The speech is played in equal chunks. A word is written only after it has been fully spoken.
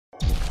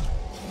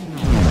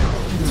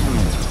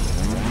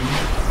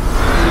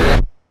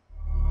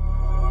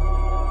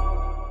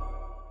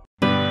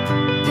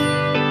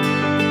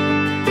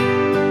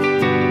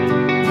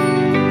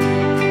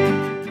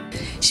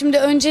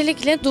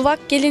öncelikle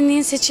duvak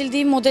gelinliğin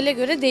seçildiği modele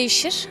göre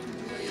değişir.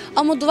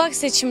 Ama duvak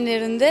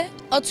seçimlerinde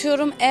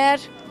atıyorum eğer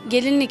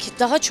gelinlik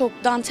daha çok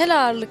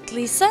dantel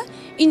ağırlıklıysa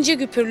ince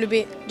güpürlü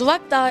bir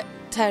duvak daha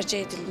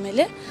tercih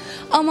edilmeli.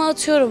 Ama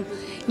atıyorum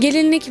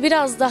gelinlik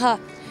biraz daha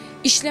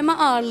işleme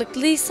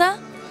ağırlıklıysa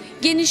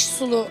geniş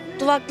sulu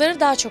duvakları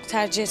daha çok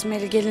tercih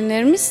etmeli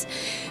gelinlerimiz.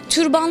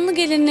 Türbanlı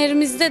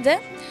gelinlerimizde de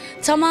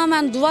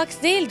tamamen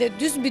duvak değil de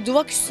düz bir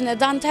duvak üstüne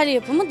dantel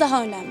yapımı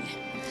daha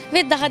önemli.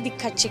 Ve daha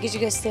dikkat çekici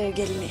gösterir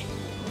gelinliği.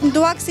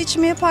 Duvak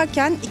seçimi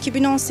yaparken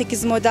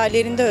 2018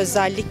 modellerinde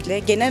özellikle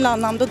genel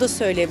anlamda da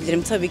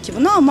söyleyebilirim tabii ki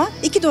bunu ama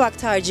iki duvak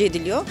tercih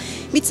ediliyor.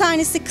 Bir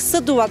tanesi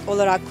kısa duvak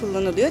olarak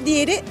kullanılıyor.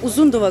 Diğeri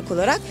uzun duvak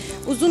olarak.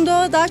 Uzun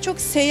duvağı daha çok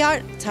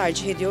seyyar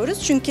tercih ediyoruz.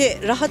 Çünkü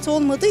rahat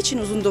olmadığı için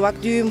uzun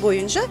duvak düğün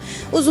boyunca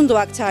uzun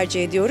duvak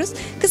tercih ediyoruz.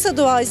 Kısa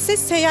duvağı ise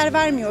seyyar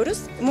vermiyoruz.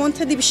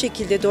 Monteli bir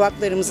şekilde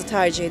duvaklarımızı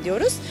tercih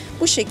ediyoruz.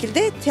 Bu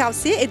şekilde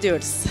tavsiye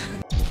ediyoruz.